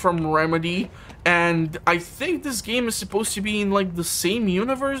Alan Wake from Remedy, and I think this game is supposed to be in like the same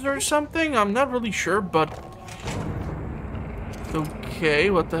universe or something. I'm not really sure, but... Okay,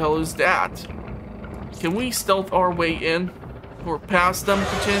 what the hell is that? Can we stealth our way in? Or past them,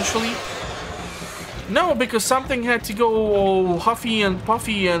 potentially? No, because something had to go all huffy and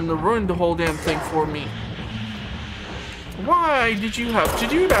puffy and ruin the whole damn thing for me. Why did you have to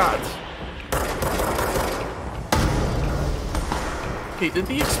do that? Okay, did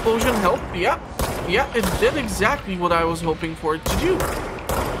the explosion help? Yeah, it did exactly what I was hoping for it to do.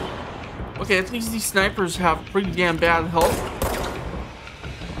 Okay, at least these snipers have pretty damn bad health.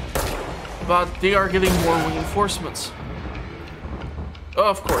 But they are getting more reinforcements.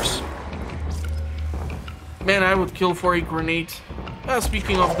 Of course. Man, I would kill for a grenade.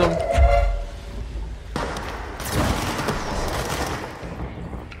 Speaking of them.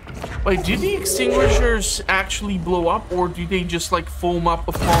 Wait, do the extinguishers actually blow up, or do they just like foam up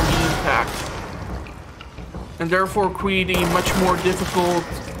upon the impact? And therefore create a much more difficult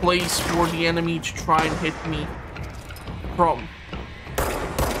place for the enemy to try and hit me from.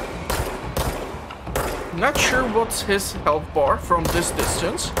 Not sure what's his health bar from this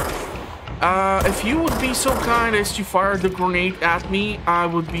distance. If you would be so kind as to fire the grenade at me, I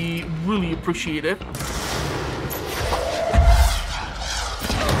would be really appreciated.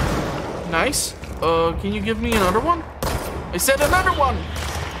 Nice. Can you give me another one? I said another one!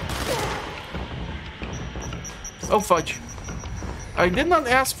 Oh, fudge. I did not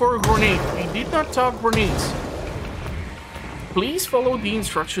ask for a grenade. We did not talk grenades. Please follow the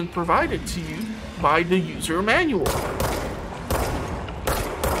instruction provided to you by the user manual.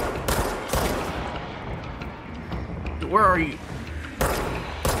 Where are you?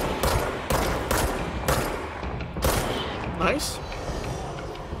 Nice.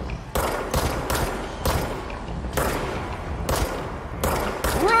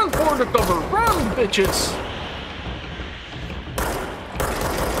 Run for the cover! Run, bitches!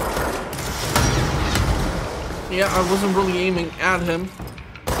 Yeah, I wasn't really aiming at him.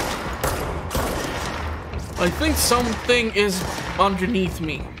 I think something is underneath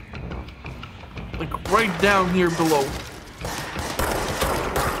me. Like right down here below.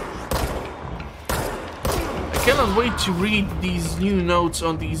 I cannot wait to read these new notes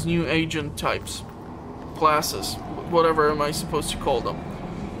on these new agent types. Classes. Whatever am I supposed to call them.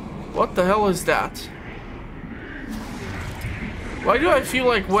 What the hell is that? Why do I feel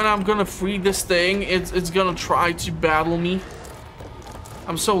like when I'm gonna free this thing, it's gonna try to battle me?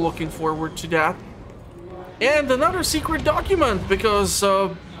 I'm so looking forward to that. And another secret document, because,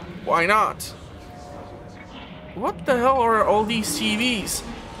 why not? What the hell are all these TVs?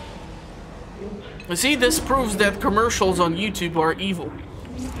 See, this proves that commercials on YouTube are evil.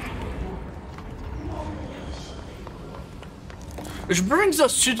 Which brings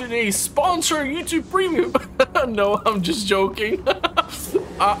us to today's sponsor, YouTube Premium. No, I'm just joking.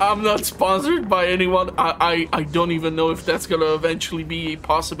 I'm not sponsored by anyone. I don't even know if that's gonna eventually be a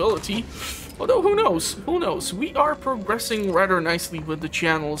possibility. Although, who knows? Who knows? We are progressing rather nicely with the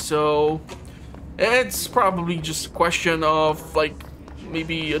channel, so it's probably just a question of, like,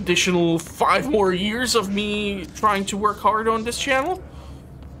 maybe additional 5 more years of me trying to work hard on this channel.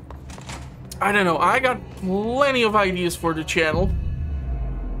 I don't know. I got plenty of ideas for the channel.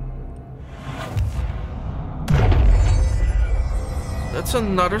 That's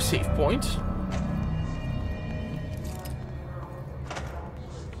another save point.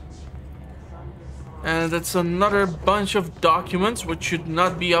 And that's another bunch of documents which should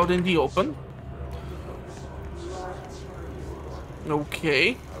not be out in the open.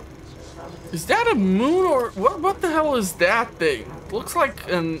 Okay. Is that a moon or what the hell is that thing? Looks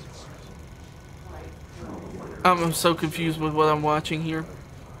like an... I'm so confused with what I'm watching here.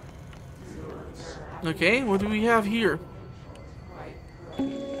 Okay, what do we have here?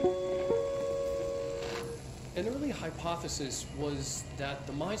 An early hypothesis was that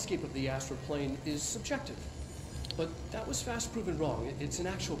the mindscape of the astral plane is subjective. But that was fast proven wrong. It's an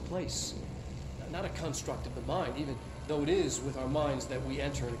actual place, not a construct of the mind, even though it is with our minds that we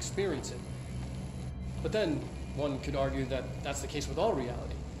enter and experience it. But then one could argue that that's the case with all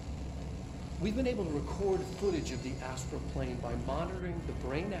reality. We've been able to record footage of the astral plane by monitoring the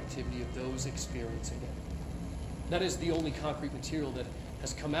brain activity of those experiencing it. That is the only concrete material that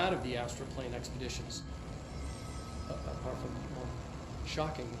has come out of the astral plane expeditions. Apart from one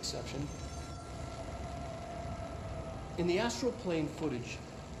shocking exception. In the astral plane footage,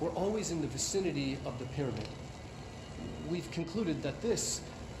 we're always in the vicinity of the pyramid. We've concluded that this,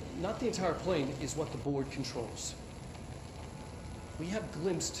 not the entire plane, is what the board controls. We have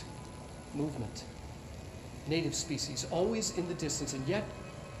glimpsed movement, native species, always in the distance, and yet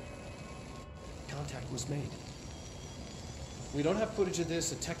contact was made. We don't have footage of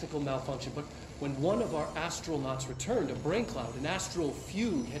this, a technical malfunction, but when one of our astronauts returned, a brain cloud, an astral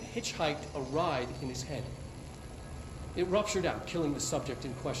fugue, had hitchhiked a ride in his head. It ruptured out, killing the subject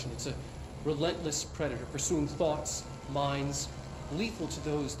in question. It's a relentless predator, pursuing thoughts, minds, lethal to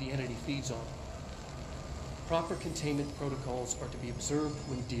those the entity feeds on. Proper containment protocols are to be observed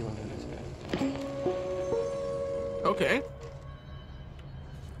when dealing with it. Okay.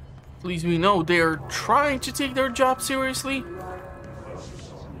 Please, we know they're trying to take their job seriously.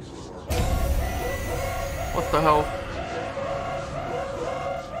 What the hell?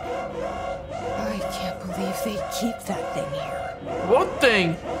 I can't believe they keep that thing here. What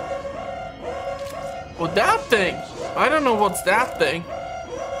thing? Well, that thing. I don't know what's that thing.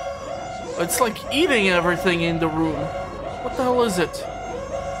 It's like eating everything in the room. What the hell is it?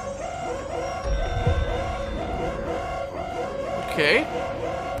 Okay.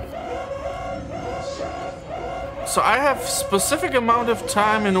 So I have specific amount of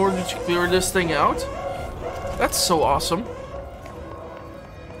time in order to clear this thing out. That's so awesome.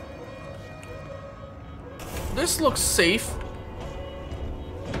 This looks safe.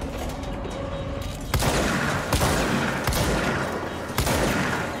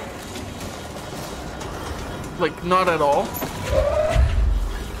 Like, not at all.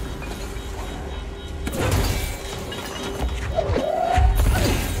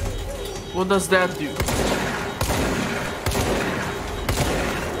 What does that do?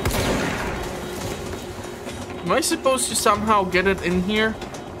 Am I supposed to somehow get it in here?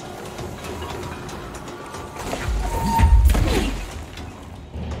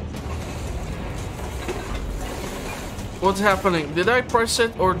 What's happening? Did I press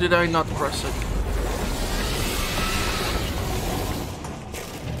it or did I not press it?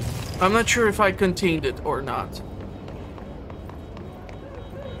 I'm not sure if I contained it or not.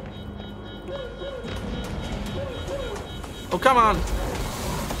 Oh, come on.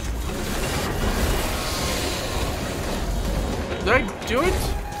 Did I do it?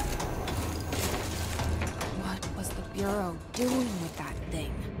 What was the Bureau doing with that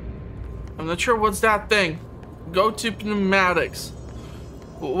thing? I'm not sure what's that thing. Go to pneumatics.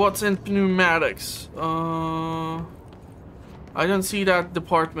 What's in pneumatics? I don't see that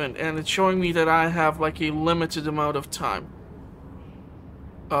department, and it's showing me that I have like a limited amount of time.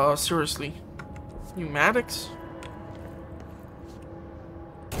 Seriously. Pneumatics?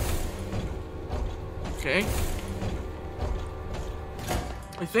 Okay.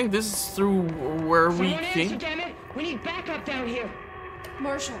 I think this is through where we came. Damn it! We need backup down here.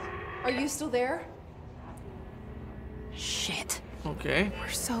 Marshall, are you still there? Shit. Okay. We're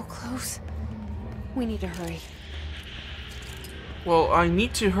so close. We need to hurry. Well, I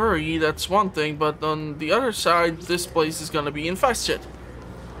need to hurry, that's one thing, but on the other side, this place is gonna be infested.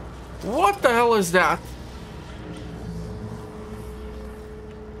 What the hell is that?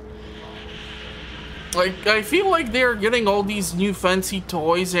 Like, I feel like they're getting all these new fancy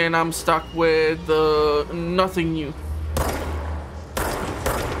toys and I'm stuck with nothing new.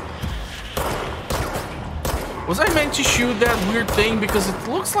 Was I meant to shoot that weird thing? Because it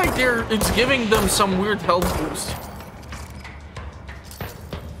looks like it's giving them some weird health boost.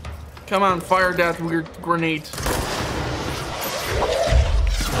 Come on, fire that weird grenade.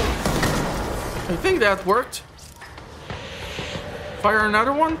 I think that worked. Fire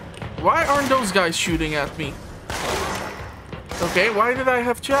another one? Why aren't those guys shooting at me? Okay, why did I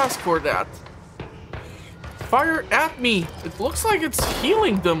have to ask for that? Fire at me! It looks like it's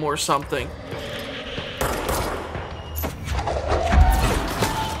healing them or something.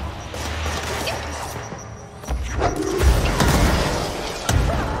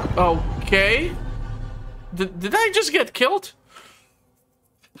 Okay. Did I just get killed?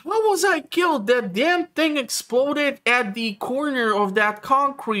 How was I killed? That damn thing exploded at the corner of that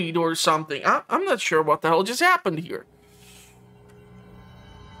concrete or something. I'm not sure what the hell just happened here.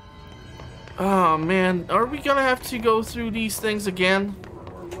 Oh man, are we gonna have to go through these things again?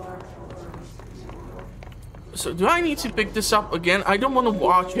 So do I need to pick this up again? I don't want to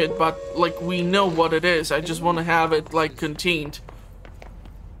watch it, but like we know what it is. I just want to have it like contained.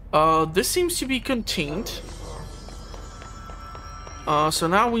 This seems to be contained. So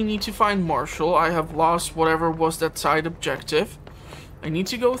now we need to find Marshall. I have lost whatever was that side objective. I need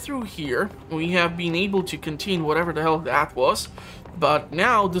to go through here. We have been able to contain whatever the hell that was. But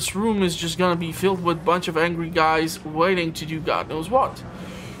now this room is just gonna be filled with a bunch of angry guys waiting to do God knows what.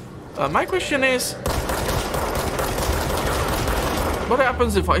 My question is, what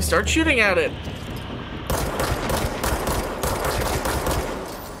happens if I start shooting at it?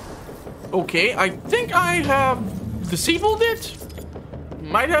 Okay, I think I have disabled it.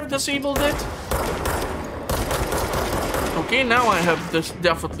 Might have disabled it. Okay, now I have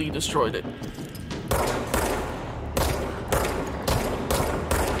definitely destroyed it.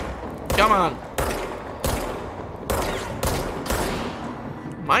 Come on.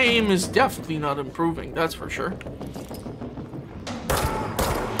 My aim is definitely not improving, that's for sure.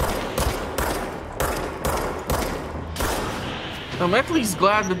 I'm at least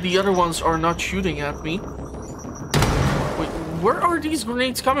glad that the other ones are not shooting at me. Wait, where are these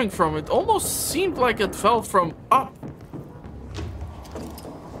grenades coming from? It almost seemed like it fell from up.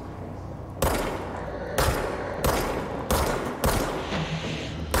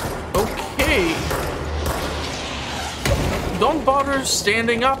 Okay. Don't bother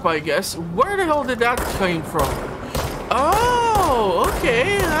standing up, I guess. Where the hell did that come from? Oh,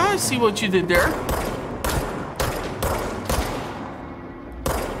 okay. I see what you did there.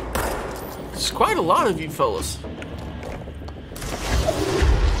 There's quite a lot of you fellas.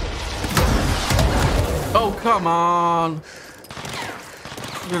 Oh, come on.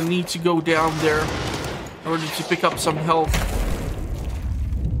 I'm gonna need to go down there in order to pick up some health.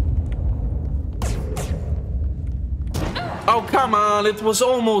 Oh, come on. It was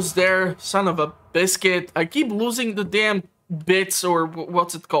almost there. Son of a biscuit. I keep losing the damn bits, or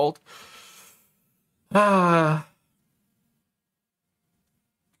what's it called?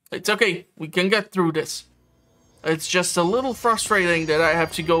 It's okay. We can get through this. It's just a little frustrating that I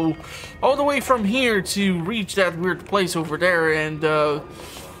have to go all the way from here to reach that weird place over there, and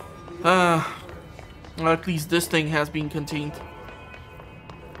at least this thing has been contained.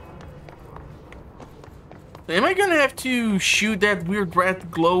 Am I gonna have to shoot that weird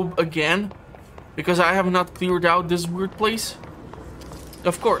red globe again? Because I have not cleared out this weird place?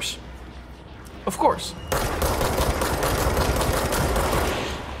 Of course. Of course.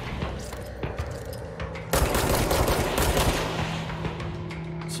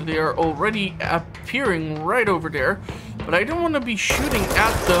 So they are already appearing right over there. But I don't want to be shooting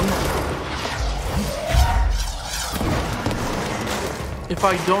at them if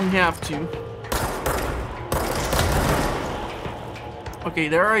I don't have to. Okay,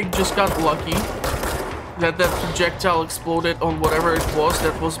 there I just got lucky that that projectile exploded on whatever it was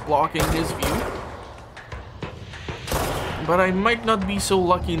that was blocking his view. But I might not be so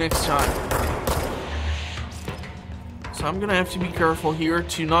lucky next time. So I'm gonna have to be careful here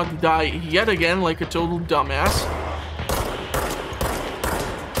to not die yet again like a total dumbass.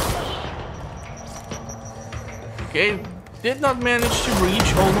 Okay, did not manage to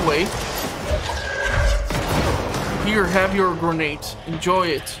reach all the way. Here, have your grenade. Enjoy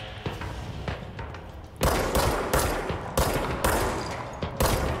it.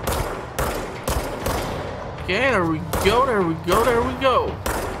 Okay, there we go, there we go, there we go.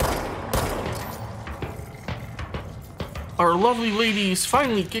 Our lovely lady is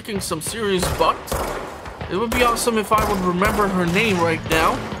finally kicking some serious butt. It would be awesome if I would remember her name right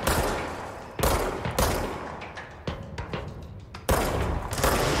now.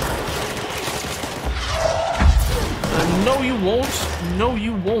 No, you won't. No,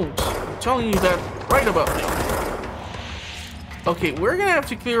 you won't. I'm telling you that right about now. Okay, we're gonna have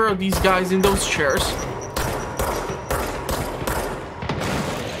to clear out these guys in those chairs.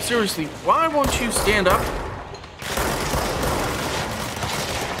 Seriously, why won't you stand up?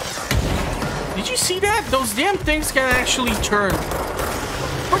 Did you see that? Those damn things can actually turn.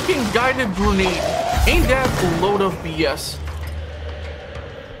 Freaking guided grenade. Ain't that a load of BS?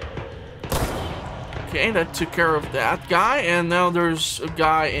 Okay, that took care of that guy, and now there's a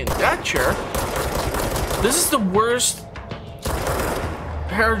guy in that chair. This is the worst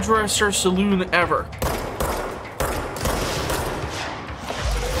hairdresser saloon ever.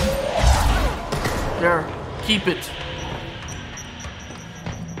 There, keep it.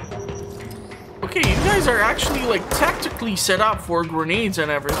 Okay, you guys are actually like tactically set up for grenades and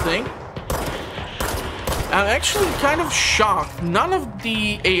everything. I'm actually kind of shocked. None of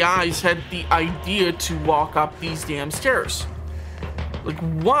the AIs had the idea to walk up these damn stairs. Like,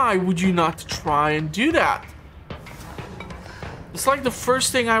 why would you not try and do that? It's like the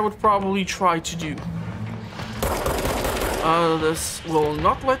first thing I would probably try to do. This will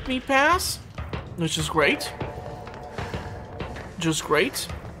not let me pass, which is great. Just great.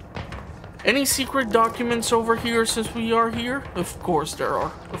 Any secret documents over here since we are here? Of course there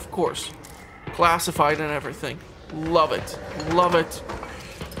are. Of course. Classified and everything. Love it. Love it.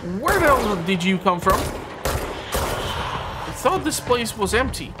 Where the hell did you come from? I thought this place was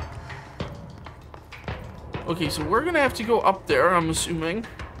empty. Okay, so we're gonna have to go up there, I'm assuming.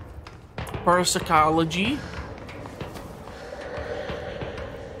 Parapsychology.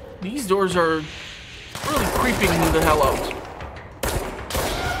 These doors are really creeping me the hell out.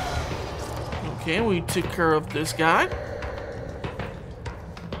 Okay, we took care of this guy.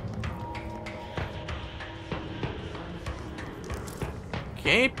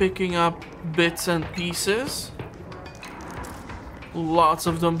 Okay, picking up bits and pieces. Lots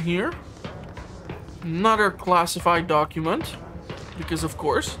of them here. Another classified document, because of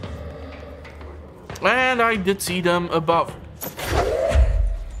course. And I did see them above.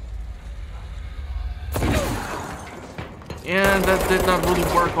 And that did not really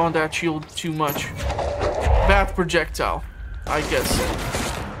work on that shield too much. Bad projectile, I guess.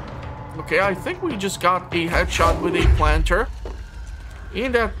 Okay, I think we just got a headshot with a planter.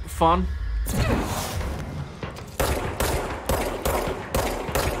 Ain't that fun?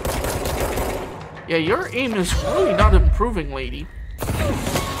 Yeah, your aim is really not improving, lady.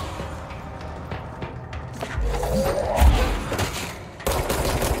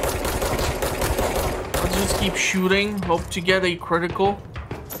 Let's just keep shooting. Hope to get a critical.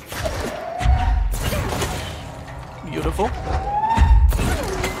 Beautiful.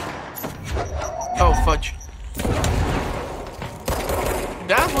 Oh, fudge.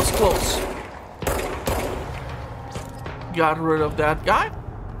 That was close. Got rid of that guy.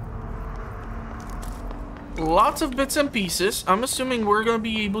 Lots of bits and pieces. I'm assuming we're gonna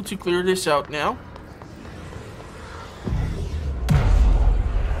be able to clear this out now.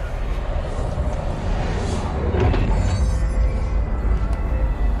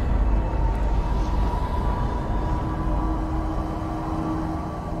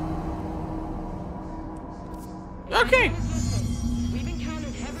 Okay. We've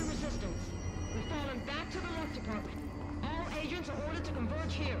encountered heavy resistance. We've fallen back to the left department. All agents are ordered to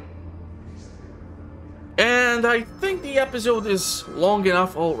converge here. And I think the episode is long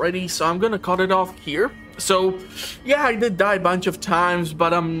enough already, so I'm gonna cut it off here. So, yeah, I did die a bunch of times,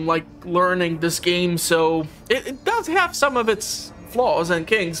 but I'm, like, learning this game, so it does have some of its flaws and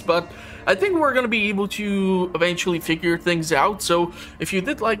kinks, but I think we're gonna be able to eventually figure things out. So, if you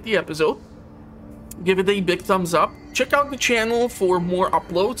did like the episode, give it a big thumbs up. Check out the channel for more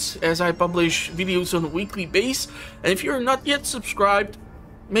uploads, as I publish videos on a weekly basis. And if you're not yet subscribed,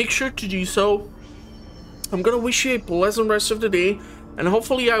 make sure to do so. I'm gonna wish you a pleasant rest of the day, and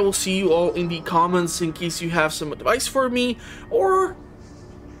hopefully I will see you all in the comments in case you have some advice for me, or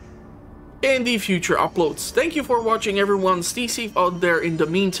in the future uploads. Thank you for watching, everyone. Stay safe out there in the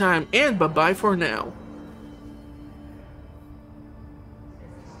meantime, and bye-bye for now.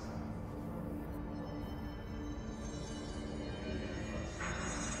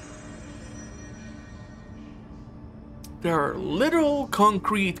 There are little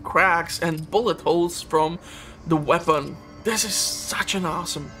concrete cracks and bullet holes from the weapon. This is such an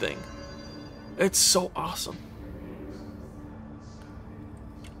awesome thing. It's so awesome.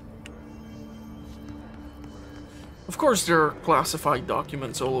 Of course, there are classified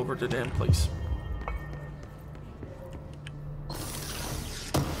documents all over the damn place.